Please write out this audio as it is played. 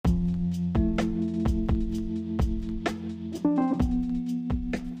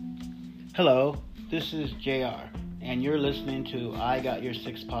Hello, this is JR, and you're listening to I Got Your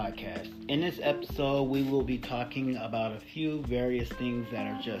Six podcast. In this episode, we will be talking about a few various things that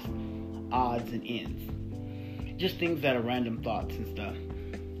are just odds and ends. Just things that are random thoughts and stuff.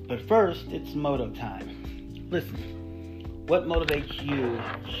 But first, it's moto time. Listen, what motivates you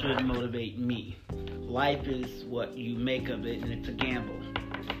should motivate me. Life is what you make of it, and it's a gamble.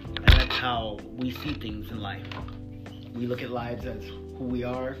 And that's how we see things in life. We look at lives as who we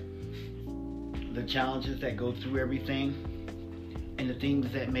are, the challenges that go through everything, and the things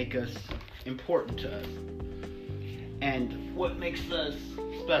that make us important to us, and what makes us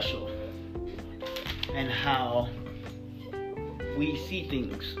special, and how we see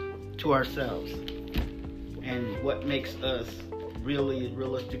things to ourselves, and what makes us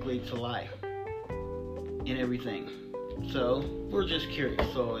realistically to life in everything. So we're just curious.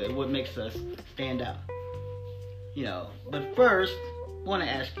 So what makes us stand out, But first, I want to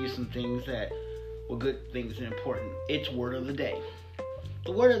ask you some things that were good things and important. It's word of the day.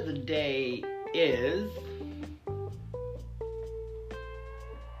 The word of the day is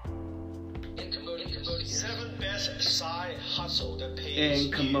incommodious. 7 best side hustle that pays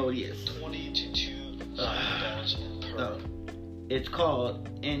incommodious. $20 to $200 per. It's called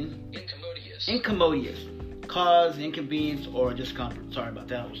incommodious. Incommodious. Cause inconvenience or discomfort. Sorry about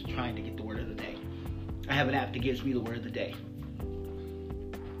that. I was trying to get the word of the day. I have an app that gives me the word of the day.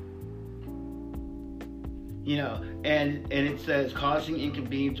 And it says causing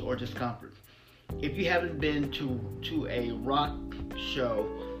inconvenience or discomfort. If you haven't been to a rock show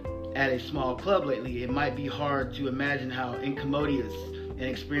at a small club lately, it might be hard to imagine how incommodious an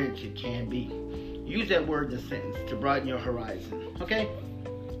experience it can be. Use that word in a sentence to broaden your horizon, okay?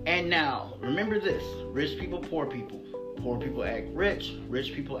 And now, remember this: rich people, poor people. Poor people act rich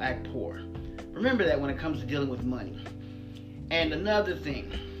people act poor. Remember that when it comes to dealing with money. And another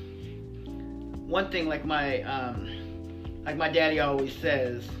thing, one thing like my daddy always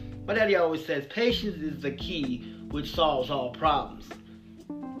says, patience is the key which solves all problems.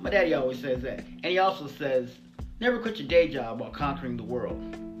 My daddy always says that. And he also says, never quit your day job while conquering the world.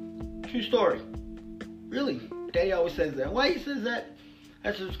 True story. Really, daddy always says that. Why he says that?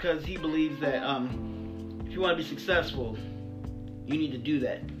 That's just because he believes that if you want to be successful, you need to do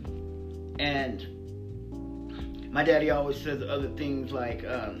that. And my daddy always says other things like,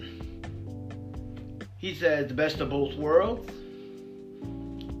 he says the best of both worlds,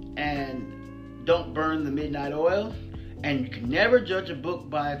 and don't burn the midnight oil, and you can never judge a book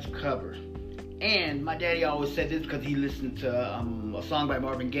by its cover. And my daddy always said this because he listened to a song by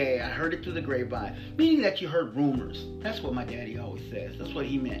Marvin Gaye. I heard it through the grapevine, meaning that you heard rumors. That's what my daddy always says. That's what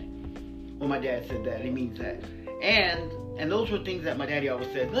he meant when my dad said that. He means that. And those were things that my daddy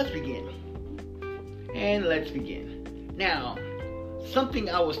always said. Let's begin. Now, something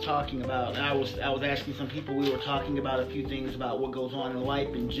I was talking about, and I was asking some people, we were talking about a few things about what goes on in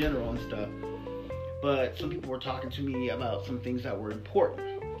life in general and stuff. But some people were talking to me about some things that were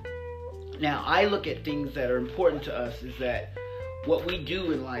important. Now, I look at things that are important to us is that what we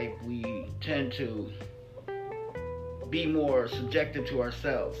do in life, we tend to be more subjective to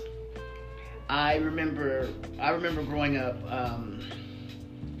ourselves. I remember growing up,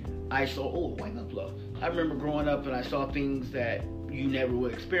 I remember growing up and I saw things that you never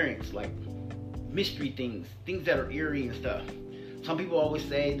would experience, like mystery things that are eerie and stuff. Some people always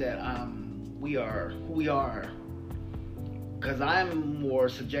say that we are who we are, because I'm more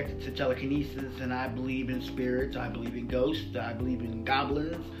subjected to telekinesis, and I believe in spirits, I believe in ghosts, I believe in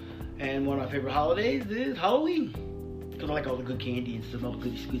goblins, and one of my favorite holidays is Halloween, because I like all the good candy and stuff, all the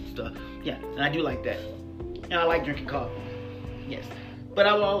good stuff. Yeah, and I do like that. And I like drinking coffee. Yes. But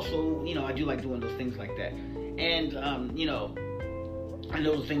I will also, I do like doing those things like that. And, and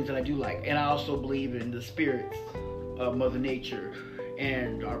those things that I do like. And I also believe in the spirits of Mother Nature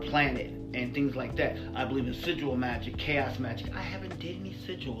and our planet and things like that. I believe in sigil magic, chaos magic. I haven't did any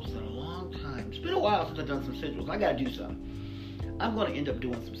sigils in a long time. It's been a while since I've done some sigils. I gotta do some. I'm gonna end up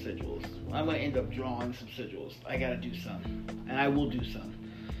doing some sigils. I'm gonna end up drawing some sigils. I gotta do some. And I will do some.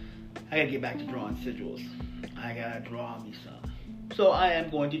 I gotta get back to drawing sigils. I gotta draw me some. So I am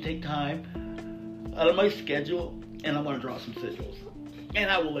going to take time out of my schedule, and I'm going to draw some sigils. And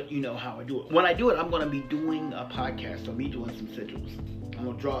I will let you know how I do it. When I do it, I'm going to be doing a podcast of me doing some sigils. I'm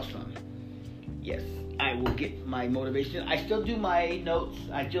going to draw some. Yes, I will get my motivation. I still do my notes.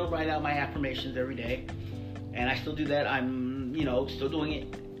 I still write out my affirmations every day. And I still do that. I'm, still doing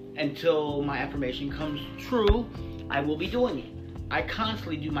it until my affirmation comes true. I will be doing it. I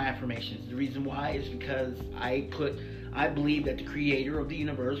constantly do my affirmations. The reason why is because I believe that the creator of the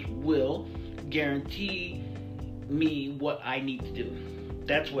universe will guarantee me what I need to do.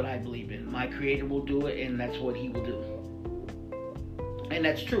 That's what I believe in. My Creator will do it, and that's what He will do. And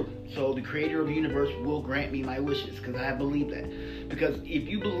that's true. So the Creator of the universe will grant me my wishes, because I believe that. Because if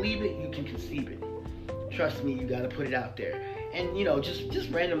you believe it, you can conceive it. Trust me, you got to put it out there. And, just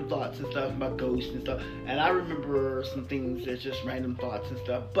random thoughts and stuff about ghosts and stuff. And I remember some things that's just random thoughts and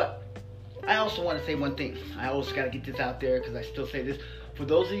stuff. But I also want to say one thing. I also got to get this out there, because I still say this. For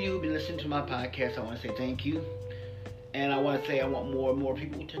those of you who've been listening to my podcast, I want to say thank you. And I want to say I want more and more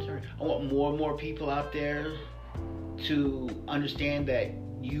people I want more and more people out there to understand that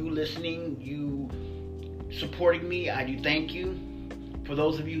you listening, you supporting me, I do thank you. For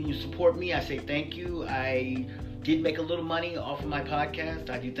those of you who support me, I say thank you. I did make a little money off of my podcast.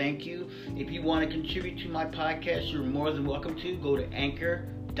 I do thank you. If you want to contribute to my podcast, you're more than welcome to. Go to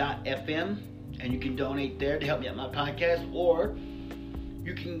anchor.fm and you can donate there to help me out my podcast. Or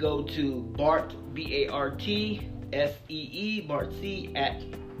you can go to Bart, BARTSEE, Bartsea at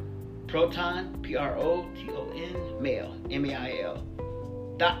Proton, PROTON, mail, MAIL.ch.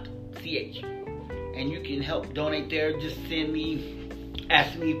 And you can help donate there. Just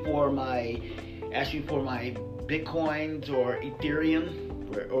ask me for my Bitcoins or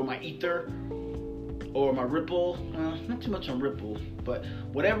Ethereum or my Ether or my Ripple. Not too much on Ripple, but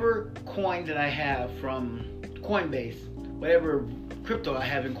whatever coin that I have from Coinbase, whatever crypto I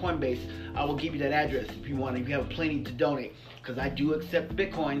have in Coinbase, I will give you that address if you want. If you have plenty to donate, because I do accept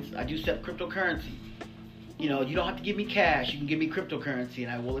Bitcoins, I do accept cryptocurrency. You don't have to give me cash. You can give me cryptocurrency, and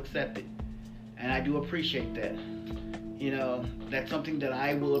I will accept it. And I do appreciate that. That's something that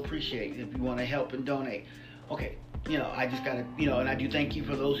I will appreciate if you want to help and donate. Okay, I just gotta, and I do thank you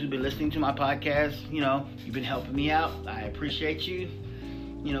for those who've been listening to my podcast. You've been helping me out. I appreciate you.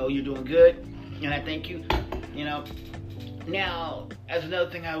 You're doing good, and I thank you. Now, as another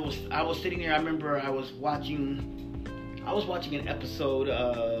thing, I was sitting there. I remember I was watching an episode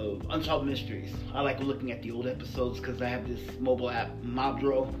of Unsolved Mysteries. I like looking at the old episodes because I have this mobile app,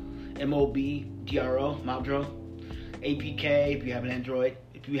 Mobdro, MOBDRO, Mobdro, APK. If you have an Android,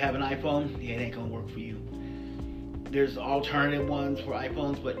 if you have an iPhone, it ain't gonna work for you. There's alternative ones for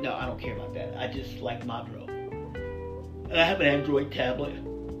iPhones, but no, I don't care about that. I just like Mobdro. And I have an Android tablet.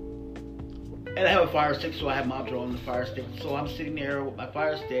 And I have a Fire Stick, so I have Mobdro on the Fire Stick. So I'm sitting there with my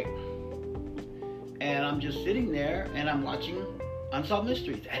Fire Stick, and I'm just sitting there, and I'm watching Unsolved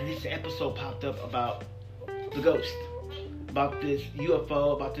Mysteries. And this episode popped up about the ghost, about this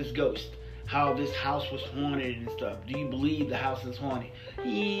UFO, about this ghost, how this house was haunted and stuff. Do you believe the house is haunted?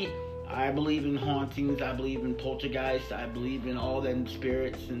 I believe in hauntings. I believe in poltergeists. I believe in all them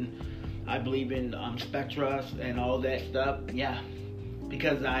spirits, and I believe in spectra and all that stuff. Yeah.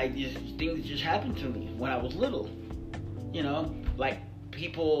 Because things just happened to me when I was little. Like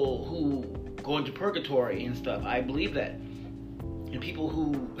people who go into purgatory and stuff. I believe that. And people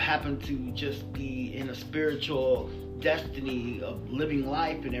who happen to just be in a spiritual destiny of living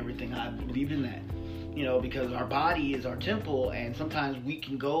life and everything. I believe in that. Because our body is our temple, and sometimes we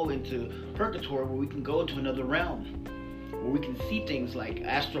can go into purgatory where we can go into another realm, where we can see things like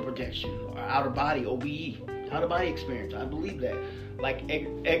astral projection or outer body, OBE, out of body experience. I believe that. Like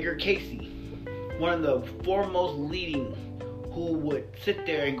Edgar Cayce, one of the foremost leading, who would sit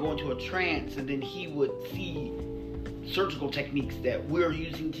there and go into a trance, and then he would see surgical techniques that we're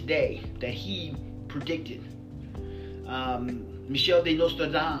using today that he predicted. Michel de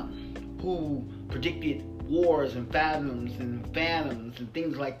Nostradam, who predicted wars and phantoms and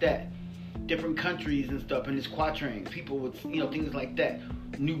things like that. Different countries and stuff in his quatrains. People would, things like that.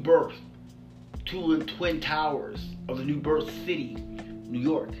 New Birth. Twin Towers of the New Birth City, New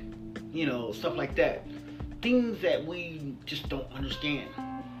York. Stuff like that. Things that we just don't understand.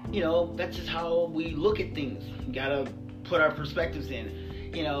 That's just how we look at things. We gotta put our perspectives in.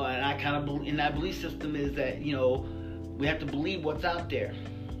 And I kind of believe in that belief system is that, we have to believe what's out there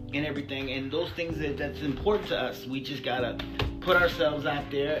and everything. And those things that's important to us, we just gotta put ourselves out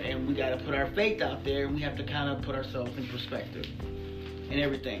there, and we gotta put our faith out there, and we have to kind of put ourselves in perspective and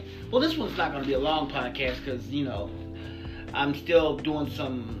everything. Well, this one's not going to be a long podcast because, I'm still doing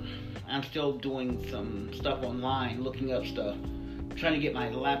some stuff online, looking up stuff. I'm trying to get my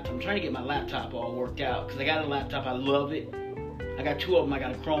laptop all worked out, because I got a laptop. I love it. I got two of them. I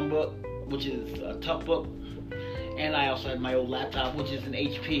got a Chromebook, which is a Toughbook, and I also have my old laptop, which is an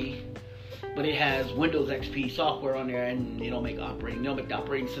HP, but it has Windows XP software on there, and they don't make the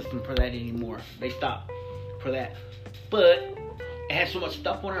operating system for that anymore. They stopped for that. But it has so much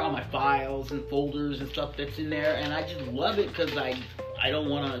stuff on it, all my files and folders and stuff that's in there, and I just love it because I don't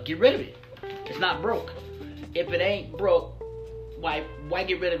want to get rid of it. It's not broke. If it ain't broke, why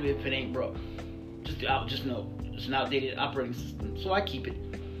get rid of it if it ain't broke? Just know. It's an outdated operating system, so I keep it.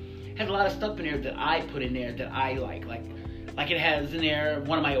 It has a lot of stuff in there that I put in there that I like it has in there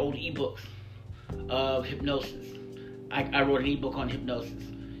one of my old ebooks of hypnosis. I wrote an ebook on hypnosis,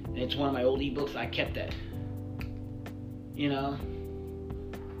 and it's one of my old ebooks. I kept that.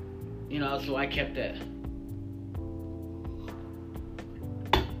 So I kept that.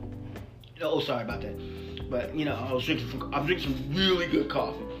 Oh, sorry about that. But I'm drinking some really good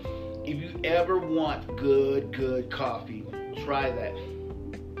coffee. If you ever want good coffee, try that.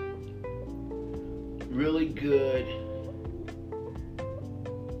 Really good,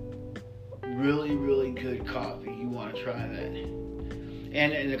 really good coffee. You want to try that.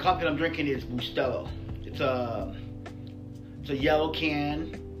 And the coffee that I'm drinking is Bustelo. It's a yellow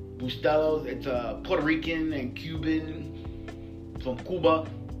can. Bustelo. It's a Puerto Rican and Cuban from Cuba.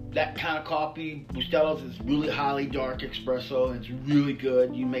 That kind of coffee. Bustelo's is really highly dark espresso. It's really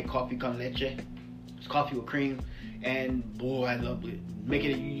good. You make coffee con leche. It's coffee with cream. And boy, I love it. You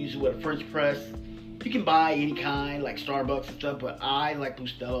use it with a French press. You can buy any kind, like Starbucks and stuff, but I like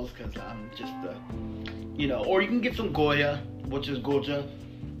Bustelo's because I'm just or you can get some Goya, which is Goja.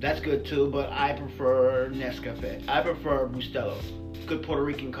 That's good too, but I prefer Nescafe. I prefer Bustelo's. Good Puerto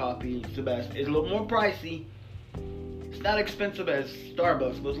Rican coffee. It's the best. It's a little more pricey. It's not expensive as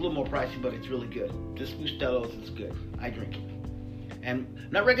Starbucks, but it's a little more pricey, but it's really good. This Bustelo's is good. I drink it. And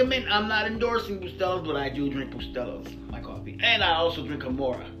I'm not endorsing Bustelo's, but I do drink Bustelo's, my coffee. And I also drink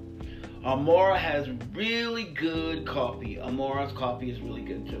Amora. Amora has really good coffee. Amora's coffee is really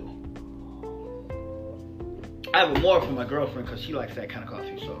good too. I have Amora for my girlfriend because she likes that kind of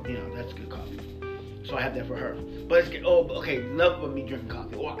coffee. So, that's good coffee. So I have that for her. But it's good. Oh, okay, enough of me drinking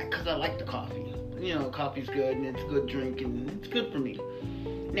coffee. Why? Because I like the coffee. Coffee's good and it's a good drink and it's good for me.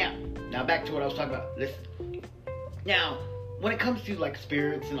 Now back to what I was talking about. Listen. Now, when it comes to like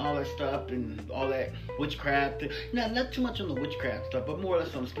spirits and all that stuff and all that witchcraft, not too much on the witchcraft stuff, but more or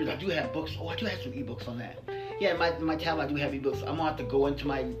less on the spirits. I do have books. I do have some ebooks on that. Yeah, my tablet I do have ebooks. I'm gonna have to go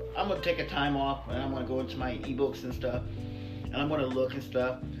into I'm gonna take a time off and I'm gonna go into my ebooks and stuff, and I'm gonna look and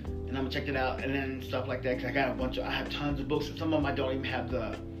stuff, and I'm gonna check it out and then stuff like that. Cause I have tons of books, and some of them I don't even have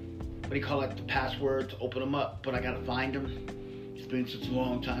the the password to open them up, but I gotta find them. It's been such a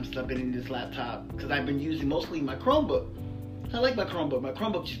long time since I've been in this laptop because I've been using mostly my Chromebook. I like my Chromebook. My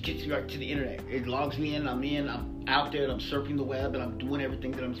Chromebook just gets me right to the internet. It logs me in, I'm out there, and I'm surfing the web, and I'm doing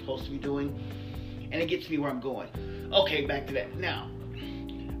everything that I'm supposed to be doing, and it gets me where I'm going. Okay, back to that. Now,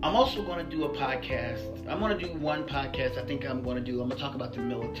 I'm also going to do a podcast. I'm going to do one podcast I'm going to talk about the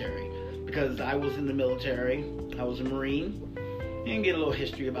military, because I was in the military. I was a Marine, and get a little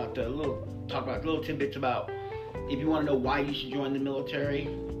history about talk about little tidbits about, if you want to know why you should join the military,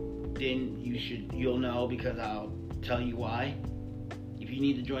 then you'll know, because I'll tell you why. If you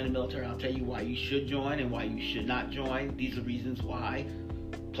need to join the military, I'll tell you why you should join and why you should not join. These are reasons why,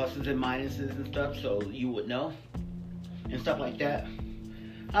 pluses and minuses and stuff, so you would know and stuff like that.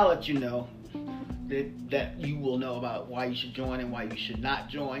 I'll let you know that you will know about why you should join and why you should not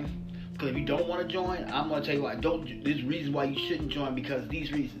join. Because if you don't want to join, I'm going to tell you why. There's reasons why you shouldn't join, because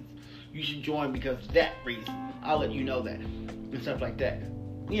these reasons. You should join because that reason. I'll let you know that and stuff like that.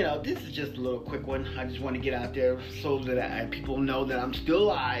 This is just a little quick one. I just want to get out there so that people know that I'm still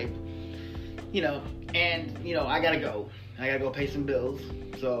alive. And I gotta go. I gotta go pay some bills.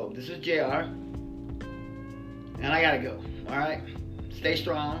 So this is JR, and I gotta go. All right. Stay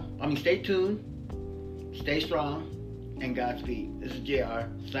tuned. Stay strong, and Godspeed. This is JR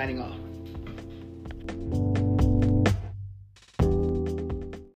signing off.